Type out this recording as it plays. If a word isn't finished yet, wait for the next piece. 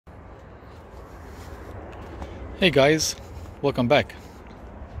Hey guys, welcome back.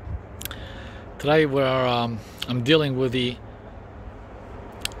 Today I'm dealing with the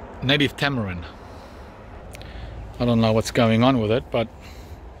native tamarind. I don't know what's going on with it, but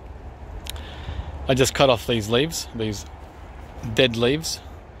I just cut off these leaves, these dead leaves,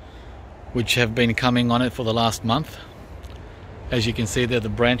 which have been coming on it for the last month. As you can see, they're the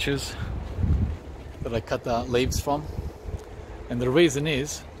branches that I cut the leaves from. And the reason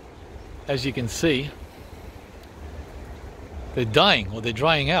is, as you can see, they're dying or they're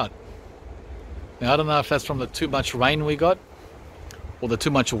drying out. Now I don't know if that's from the too much rain we got or the too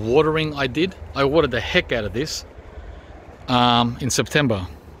much watering I did. I watered the heck out of this in September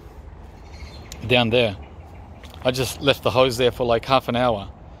down there. I just left the hose there for like half an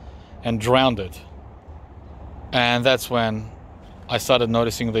hour and drowned it. And that's when I started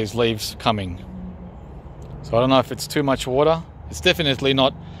noticing these leaves coming. So I don't know if it's too much water. It's definitely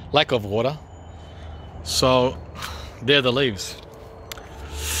not lack of water. So they're the leaves.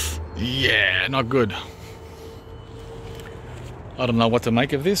 Yeah, not good. I don't know what to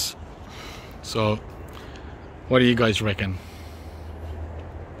make of this. So what do you guys reckon?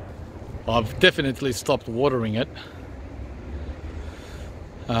 I've definitely stopped watering it.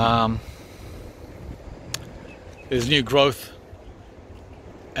 There's new growth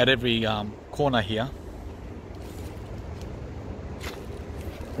at every corner here.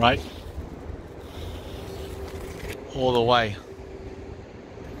 Right? All the way.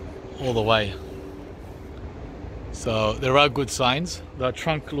 So there are good signs. The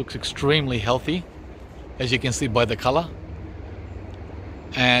trunk looks extremely healthy, as you can see by the color.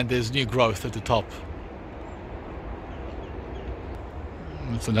 And there's new growth at the top.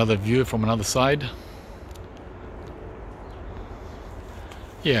 That's another view from another side.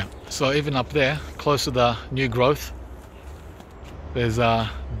 Yeah, so even up there, close to the new growth, there's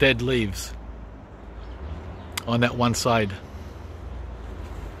dead leaves on that one side,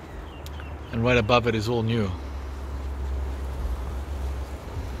 and right above it is all new.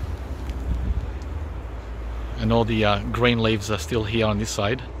 And all the green leaves are still here on this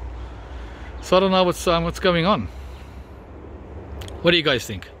side. So I don't know what's going on. What do you guys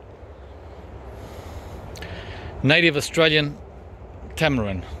think? Native Australian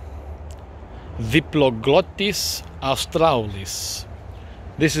tamarind, Diploglotis australis.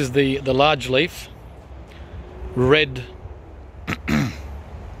 This is the large leaf, red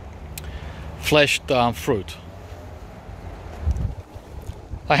fleshed fruit.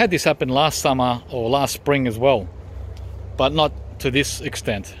 I had this happen last summer or last spring as well, but not to this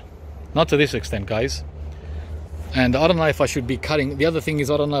extent. Not to this extent, guys. And I don't know if I should be cutting. The other thing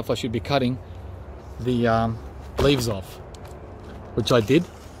is, I don't know if I should be cutting the leaves off, which I did.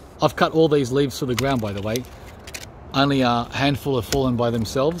 I've cut all these leaves to the ground, by the way. Only a handful have fallen by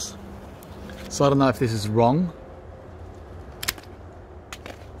themselves. So I don't know if this is wrong,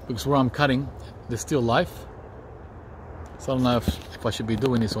 because where I'm cutting, there's still life. So I don't know if I should be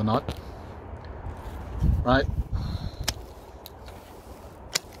doing this or not. Right?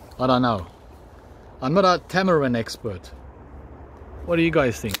 I don't know. I'm not a tamarind expert. What do you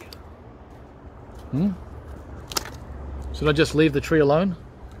guys think? Should I just leave the tree alone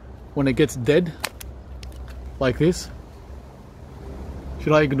when it gets dead like this?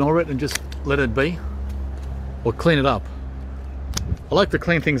 Should I ignore it and just let it be, or clean it up? I like to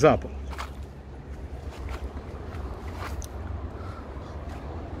clean things up.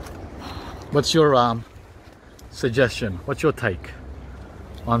 What's your suggestion? What's your take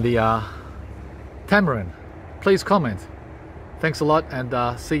on the tamarind? Please comment. Thanks a lot,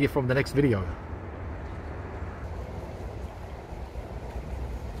 and see you from the next video.